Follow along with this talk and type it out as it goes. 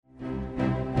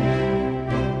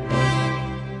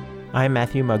I'm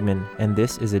Matthew Mugman, and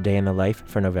this is A Day in the Life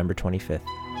for November 25th.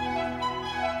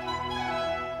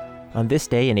 On this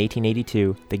day in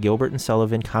 1882, the Gilbert and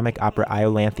Sullivan comic opera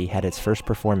Iolanthe had its first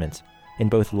performance, in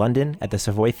both London at the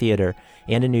Savoy Theatre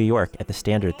and in New York at the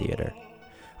Standard Theatre.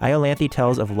 Iolanthe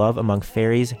tells of love among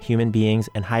fairies, human beings,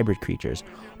 and hybrid creatures,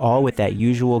 all with that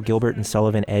usual Gilbert and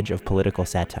Sullivan edge of political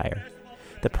satire.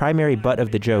 The primary butt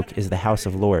of the joke is the House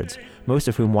of Lords, most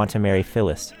of whom want to marry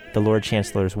Phyllis, the Lord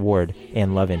Chancellor's ward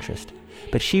and love interest.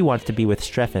 But she wants to be with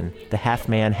Strephon, the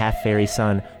half-man, half-fairy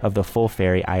son of the full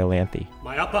fairy Iolanthe.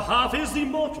 My upper half is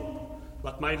immortal,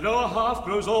 but my lower half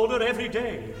grows older every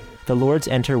day. The Lords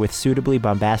enter with suitably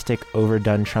bombastic,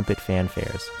 overdone trumpet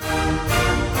fanfares.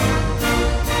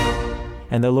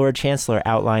 And the Lord Chancellor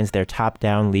outlines their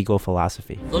top-down legal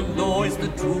philosophy. The law is the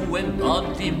true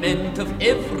embodiment of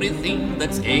everything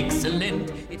that's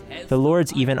excellent. The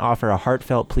Lords even offer a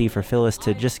heartfelt plea for Phyllis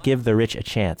to just give the rich a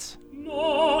chance.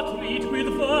 Not treat with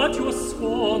virtuous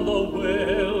scorn the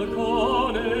well-connected.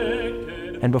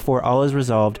 And before all is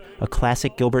resolved, a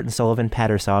classic Gilbert and Sullivan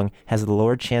patter song has the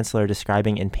Lord Chancellor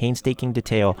describing in painstaking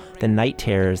detail the night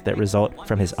terrors that result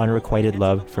from his unrequited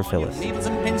love for Phyllis.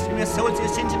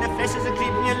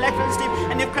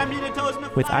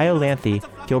 With Iolanthe,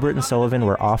 Gilbert and Sullivan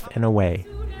were off and away.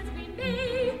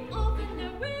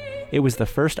 It was the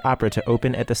first opera to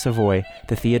open at the Savoy,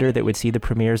 the theater that would see the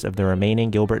premieres of the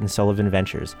remaining Gilbert and Sullivan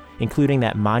ventures, including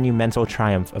that monumental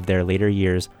triumph of their later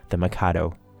years, The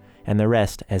Mikado. And the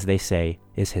rest, as they say,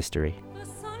 is history.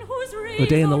 A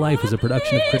Day in the Life is a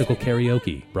production of Critical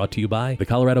Karaoke, brought to you by the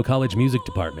Colorado College Music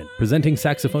Department, presenting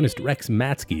saxophonist Rex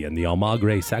Matsky and the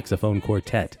Almagre Saxophone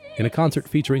Quartet, in a concert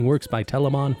featuring works by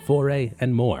Telemon, Fauré,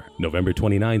 and more. November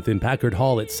 29th in Packard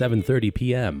Hall at 7:30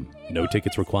 p.m. No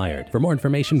tickets required. For more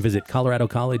information, visit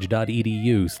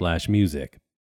coloradocollege.edu/music.